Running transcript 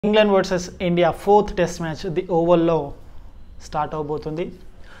England versus India fourth test match the ఓవల్లో start అవబోతుంది.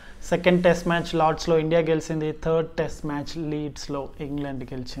 Second test match లార్డ్స్లో India గెలిచింది. Third test match లీడ్స్లో England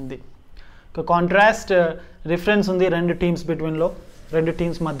గెలిచింది. ఒక contrast reference ఉంది రెండు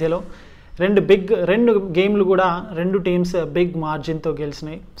టీమ్స్ మధ్యలో. రెండు గేమ్లు కూడా రెండు టీమ్స్ బిగ్ మార్జిన్తో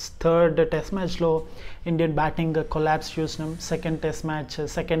గెలిచినాయి. థర్డ్ టెస్ట్ మ్యాచ్లో ఇండియన్ బ్యాటింగ్ కొలాప్స్ చూసినాం.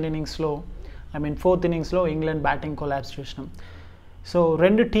 ఫోర్త్ ఇన్నింగ్స్లో ఇంగ్లాండ్ బ్యాటింగ్ కొలాప్స్ చూసినాం. సో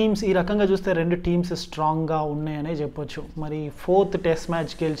రెండు టీమ్స్ ఈ రకంగా చూస్తే రెండు టీమ్స్ స్ట్రాంగ్గా ఉన్నాయనే చెప్పొచ్చు. మరి ఫోర్త్ టెస్ట్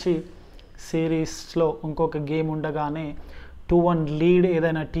మ్యాచ్ గెలిచి సిరీస్లో ఇంకొక గేమ్ ఉండగానే 2-1 లీడ్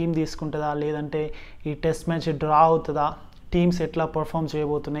ఏదైనా టీం తీసుకుంటుందా, లేదంటే ఈ టెస్ట్ మ్యాచ్ డ్రా అవుతుందా, టీమ్స్ ఎట్లా పర్ఫామ్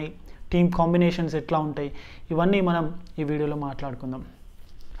చేయబోతున్నాయి, టీమ్ కాంబినేషన్స్ ఎట్లా ఉంటాయి, ఇవన్నీ మనం ఈ వీడియోలో మాట్లాడుకుందాం.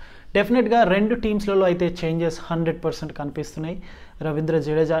 డెఫినెట్గా రెండు టీమ్స్లలో అయితే చేంజెస్ 100% కనిపిస్తున్నాయి. రవీంద్ర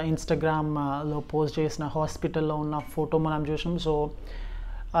జడేజా ఇన్స్టాగ్రామ్లో పోస్ట్ చేసిన హాస్పిటల్లో ఉన్న ఫోటో మనం చూసాం. సో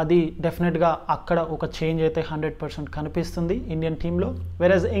అది డెఫినెట్గా అక్కడ ఒక చేంజ్ అయితే 100% కనిపిస్తుంది ఇండియన్ టీంలో.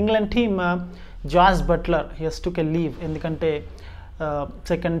 వెరస్ England team Jos Buttler he has took a leave, ఎందుకంటే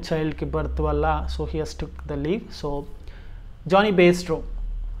సెకండ్ చైల్డ్కి బర్త్ వల్ల. So he has took the leave. So Johnny బేస్ట్రో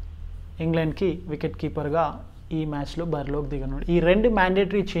ఇంగ్లాండ్కి wicket కీపర్గా ఈ మ్యాచ్లో బరిలోకి దిగనున్నాడు. ఈ రెండు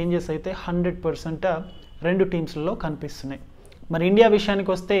మ్యాండేటరీ చేంజెస్ అయితే 100% రెండు టీమ్స్లలో కనిపిస్తున్నాయి. మరి ఇండియా విషయానికి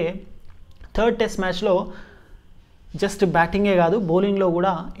వస్తే థర్డ్ టెస్ట్ మ్యాచ్లో జస్ట్ బ్యాటింగే కాదు, బౌలింగ్లో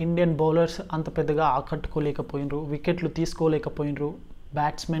కూడా ఇండియన్ బౌలర్స్ అంత పెద్దగా ఆకట్టుకోలేకపోయినరు, వికెట్లు తీసుకోలేకపోయినరు,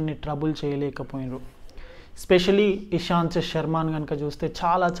 బ్యాట్స్మెన్ని ట్రబుల్ చేయలేకపోయినరు. స్పెషలీ ఇషాంత్ శర్మని కనుక చూస్తే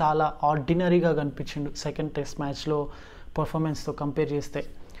చాలా ఆర్డినరీగా కనిపించిండు సెకండ్ టెస్ట్ మ్యాచ్లో పర్ఫార్మెన్స్తో కంపేర్ చేస్తే.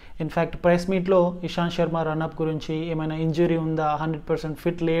 ఇన్ఫ్యాక్ట్ ప్రెస్ మీట్లో ఇషాంత్ శర్మ రన్అప్ గురించి ఏమైనా ఇంజురీ ఉందా, 100%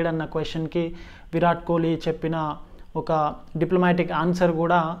 ఫిట్ లేడన్న క్వశ్చన్కి విరాట్ కోహ్లీ చెప్పిన ఒక డిప్లొమాటిక్ ఆన్సర్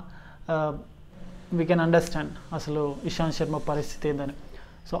కూడా వీ కెన్ అండర్స్టాండ్ అసలు ఇషాంత్ శర్మ పరిస్థితి ఏందని.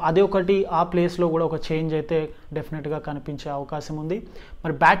 సో అది ఒకటి, ఆ ప్లేస్లో కూడా ఒక చేంజ్ అయితే డెఫినెట్గా కనిపించే అవకాశం ఉంది.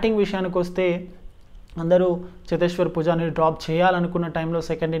 మరి బ్యాటింగ్ విషయానికి వస్తే అందరూ చేతేశ్వర్ పుజారాని డ్రాప్ చేయాలనుకున్న టైంలో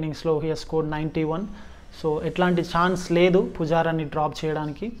సెకండ్ ఇన్నింగ్స్లో హీ హస్ స్కోర్డ్ 91. సో ఎట్లాంటి ఛాన్స్ లేదు పుజారాని డ్రాప్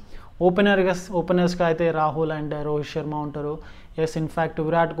చేయడానికి. ఓపెనర్స్గా అయితే రాహుల్ అండ్ రోహిత్ శర్మ ఉంటారు. ఎస్, ఇన్ఫ్యాక్ట్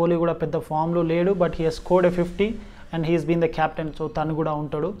విరాట్ కోహ్లీ కూడా పెద్ద ఫామ్లో లేడు, but he has scored 50 and he's been the captain. So తను కూడా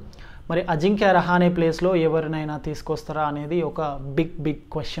ఉంటాడు. మరి అజింక్య రహానే ప్లేస్లో ఎవరినైనా తీసుకొస్తారా అనేది ఒక big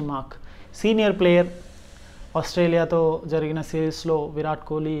question mark. Senior player, ఆస్ట్రేలియాతో జరిగిన సిరీస్లో విరాట్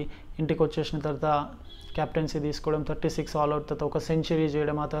కోహ్లీ ఇంటికి వచ్చేసిన తర్వాత క్యాప్టెన్సీ తీసుకోవడం, 36 ఆల్అవుట్ తర్వాత ఒక సెంచరీ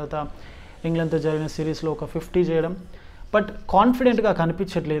చేయడం, ఆ తర్వాత ఇంగ్లాండ్తో జరిగిన సిరీస్లో ఒక 50 చేయడం. బట్ కాన్ఫిడెంట్గా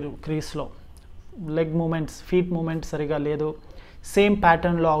కనిపించట్లేదు క్రీస్లో. లెగ్ మూమెంట్స్, ఫీట్ మూమెంట్స్ సరిగా లేదు. సేమ్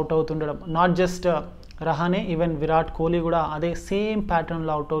ప్యాటర్న్లో out అవుతుండడం, not just Rahane, even Virat Kohli కూడా అదే సేమ్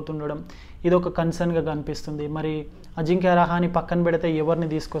ప్యాటర్న్లో అవుట్ అవుతుండడం, ఇది ఒక కన్సర్న్గా కనిపిస్తుంది. మరి అజింక్య రహాని పక్కన పెడితే ఎవరిని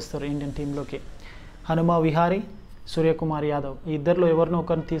తీసుకొస్తారు ఇండియన్ టీంలోకి? హనుమా విహారీ, సూర్యకుమార్ యాదవ్, ఈ ఇద్దరిలో ఎవరినో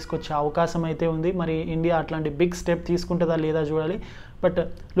ఒకరిని తీసుకొచ్చే అవకాశం అయితే ఉంది. మరి ఇండియా అట్లాంటి బిగ్ స్టెప్ తీసుకుంటుందా లేదా చూడాలి. But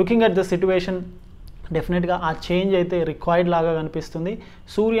looking at the situation డెఫినెట్గా ఆ చేంజ్ అయితే రిక్వైర్డ్ లాగా కనిపిస్తుంది.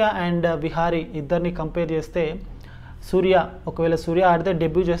 సూర్య అండ్ విహారీ ఇద్దరిని కంపేర్ చేస్తే ఒకవేళ సూర్య ఆడితే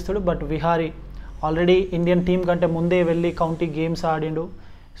డెబ్యూ చేస్తాడు, but Vihari already Indian team కంటే ముందే వెళ్ళి కౌంటీ గేమ్స్ ఆడిండు.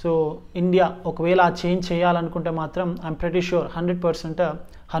 సో ఇండియా ఒకవేళ ఆ చేంజ్ చేయాలనుకుంటే మాత్రం I'm pretty sure 100%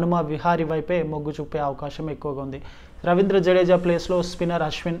 Hanuma Vihari వైపే మొగ్గు చూపే అవకాశం ఎక్కువగా ఉంది. రవీంద్ర జడేజా ప్లేస్లో spinner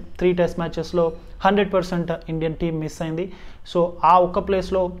Ashwin 3 test మ్యాచెస్లో 100% Indian team miss అయింది. సో ఆ ఒక్క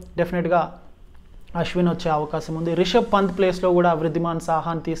ప్లేస్లో డెఫినెట్గా అశ్విన్ వచ్చే అవకాశం ఉంది. రిషబ్ పంత్ ప్లేస్లో కూడా వృద్ధిమాన్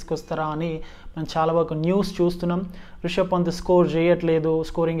సాహాని తీసుకొస్తారా అని మనం చాలా వరకు న్యూస్ చూస్తున్నాం. రిషబ్ పంత్ స్కోర్ చేయట్లేదు,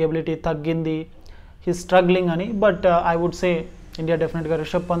 స్కోరింగ్ ఎబిలిటీ తగ్గింది, హీ స్ట్రగ్లింగ్ అని. But I would say India డెఫినెట్గా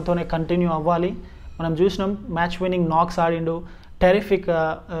రిషబ్ పంత్తోనే కంటిన్యూ అవ్వాలి. మనం చూసినాం మ్యాచ్ విన్నింగ్ నాక్స్ ఆడిండు, టెరిఫిక్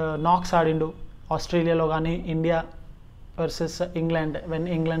నాక్స్ ఆడిండు ఆస్ట్రేలియాలో కానీ India versus England, when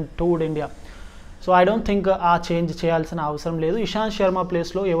England టూర్డ్ India. So I don't think ఆ చేంజ్ చేయాల్సిన అవసరం లేదు. ఇషాంత్ శర్మ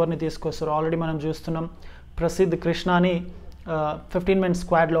ప్లేస్లో ఎవరిని తీసుకొస్తారు? ఆల్రెడీ మనం చూస్తున్నాం ప్రసిద్ధ్ కృష్ణని 15-man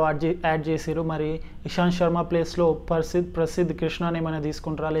స్క్వాడ్లో యాడ్ చేసారు. మరి ఇషాంత్ శర్మ ప్లేస్లో ప్రసిద్ధ్ కృష్ణని ఏమైనా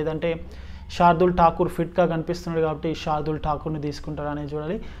తీసుకుంటారా, లేదంటే శార్దుల్ ఠాకూర్ ఫిట్గా కనిపిస్తున్నాడు కాబట్టి శార్దుల్ ఠాకూర్ని తీసుకుంటారా అనేది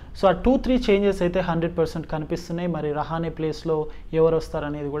చూడాలి. సో ఆ 2-3 చేంజెస్ అయితే 100% కనిపిస్తున్నాయి. మరి రహానే ప్లేస్లో ఎవరు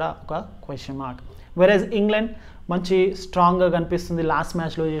వస్తారనేది కూడా ఒక క్వశ్చన్ మార్క్. వెరస్ ఇంగ్లాండ్ మంచి స్ట్రాంగ్గా కనిపిస్తుంది. లాస్ట్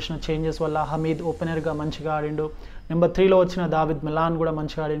మ్యాచ్లో చేసిన చేంజెస్ వల్ల హమీద్ ఓపెనర్గా మంచిగా ఆడిండు. నెంబర్ 3లో వచ్చిన దావిద్ మిలాన్ కూడా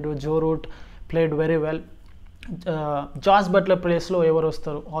మంచిగా ఆడిండు. Joe Root played very well. Jos Buttler ప్లేస్లో ఎవరు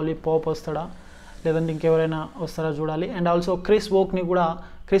వస్తారు? ఆలీ పోప్ వస్తాడా, లేదంటే ఇంకెవరైనా వస్తారా చూడాలి. అండ్ ఆల్సో క్రిస్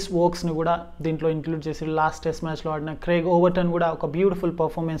వోక్స్ని కూడా దీంట్లో ఇంక్లూడ్ చేసి లాస్ట్ టెస్ట్ మ్యాచ్లో ఆడిన క్రేగ్ ఓవర్టన్ కూడా ఒక బ్యూటిఫుల్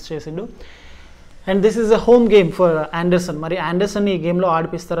పర్ఫార్మెన్స్ చేసిండు. And this is a home game for Anderson. మరి ఆండర్సన్ ఈ గేమ్లో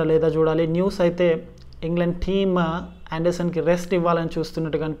ఆడిపిస్తారా లేదా చూడాలి. న్యూస్ అయితే ఇంగ్లాండ్ టీమ్ ఆండర్సన్కి రెస్ట్ ఇవ్వాలని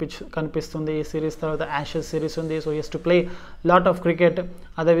చూస్తున్నట్టు కనిపిస్తుంది. ఈ సిరీస్ తర్వాత యాషెస్ సిరీస్ ఉంది. So yes to play lot of cricket.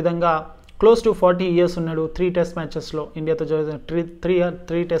 అదేవిధంగా క్లోజ్ టు 40 years ఉన్నాడు. 3 టెస్ట్ మ్యాచెస్లో ఇండియాతో జరిగిన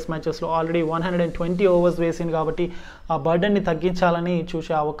త్రీ టెస్ట్ మ్యాచెస్లో ఆల్రెడీ 120 overs వేసింది. కాబట్టి ఆ బర్డన్ని తగ్గించాలని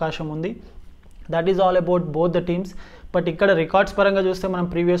చూసే అవకాశం ఉంది. That is all about both the teams. But ఇక్కడ రికార్డ్స్ పరంగా చూస్తే మనం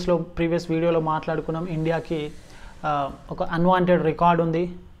ప్రీవియస్ వీడియోలో మాట్లాడుకున్నాం. ఇండియాకి ఒక అన్వాంటెడ్ రికార్డ్ ఉంది.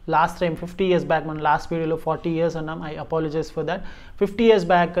 లాస్ట్ టైం 50 years బ్యాక్, మనం లాస్ట్ వీడియోలో 40 years అన్నాం. I apologise for that. 50 years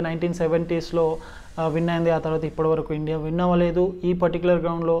back 1970sలో win అయింది. ఆ తర్వాత ఇప్పటివరకు ఇండియా విన్ అవ్వలేదు. ఈ పర్టికులర్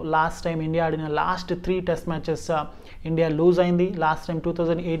గ్రౌండ్లో లాస్ట్ టైం ఇండియా ఆడిన last 3 test matches India loose అయింది. లాస్ట్ టైం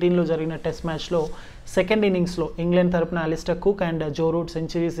 2018లో జరిగిన టెస్ట్ మ్యాచ్లో సెకండ్ ఇన్నింగ్స్లో ఇంగ్లాండ్ తరపున Alastair cook and Joe Root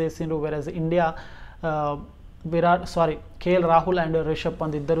centuries వేసిండ్రు. వెరస్ India KL Rahul and Rishabh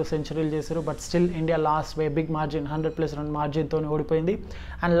Pant ఇద్దరు సెంచరీలు చేశారు. But still India last by big margin 100+ run మార్జిన్తో ఓడిపోయింది.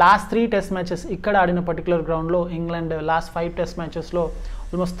 అండ్ లాస్ట్ 3 టెస్ట్ మ్యాచెస్ ఇక్కడ ఆడిన పర్టికులర్ గ్రౌండ్లో England last 5 test మ్యాచెస్లో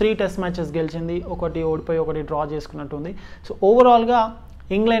almost 3 test matches గెలిచింది. ఒకటి ఓడిపోయి ఒకటి డ్రా చేసుకున్నట్టుంది. సో ఓవరాల్గా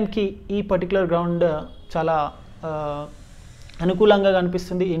ఇంగ్లాండ్కి ఈ పర్టికులర్ గ్రౌండ్ చాలా అనుకూలంగా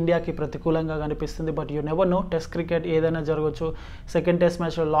కనిపిస్తుంది, ఇండియాకి ప్రతికూలంగా కనిపిస్తుంది. But you never know, test cricket ఏదైనా జరగవచ్చు. సెకండ్ టెస్ట్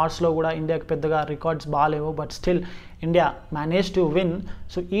మ్యాచ్లో లార్డ్స్లో కూడా ఇండియాకి పెద్దగా రికార్డ్స్ బాగాలేవు. But still India manage to win.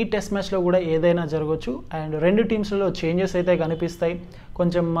 So ఈ టెస్ట్ మ్యాచ్లో కూడా ఏదైనా జరగవచ్చు. అండ్ రెండు టీమ్స్లలో చేంజెస్ అయితే కనిపిస్తాయి.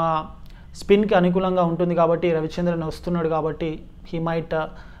 కొంచెం స్పిన్కి అనుకూలంగా ఉంటుంది కాబట్టి రవిచంద్రన్ వస్తున్నాడు కాబట్టి he might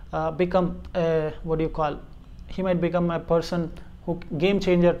become a person who game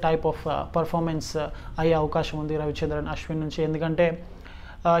changer type of performance అయ్యే అవకాశం ఉంది రవిచంద్రన్ అశ్విన్ నుంచి. ఎందుకంటే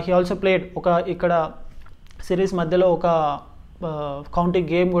హీ ఆల్సో ప్లేడ్ ఇక్కడ సిరీస్ మధ్యలో ఒక కౌంటీ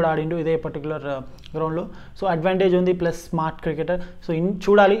గేమ్ కూడా ఆడిండు ఇదే పర్టికులర్ గ్రౌండ్లో. సో అడ్వాంటేజ్ ఉంది, ప్లస్ స్మార్ట్ క్రికెటర్. సో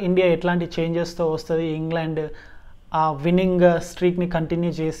చూడాలి ఇండియా ఎట్లాంటి చేంజెస్తో వస్తుంది. ఇంగ్లాండ్ ఆ విన్నింగ్ స్ట్రీక్ని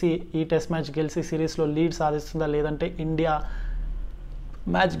కంటిన్యూ చేసి ఈ టెస్ట్ మ్యాచ్ గెలిచి సిరీస్లో లీడ్ సాధిస్తుందా, లేదంటే ఇండియా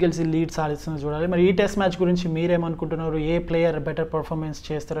మ్యాచ్ గెలిచి లీడ్ సాధిస్తుందో చూడాలి. మరి ఈ టెస్ట్ మ్యాచ్ గురించి మీరేమనుకుంటున్నారు? ఏ ప్లేయర్ బెటర్ పర్ఫార్మెన్స్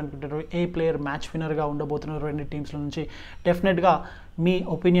చేస్తారనుకుంటున్నారు? ఏ ప్లేయర్ మ్యాచ్ విన్నర్గా ఉండబోతున్నారు రెండు టీమ్స్ల నుంచి? డెఫినెట్గా మీ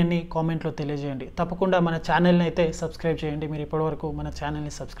ఒపీనియన్ని కామెంట్లో తెలియజేయండి. తప్పకుండా మన ఛానల్ని అయితే సబ్స్క్రైబ్ చేయండి మీరు ఇప్పటివరకు మన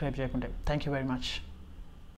ఛానల్ని సబ్స్క్రైబ్ చేయకుంటే. Thank you very much.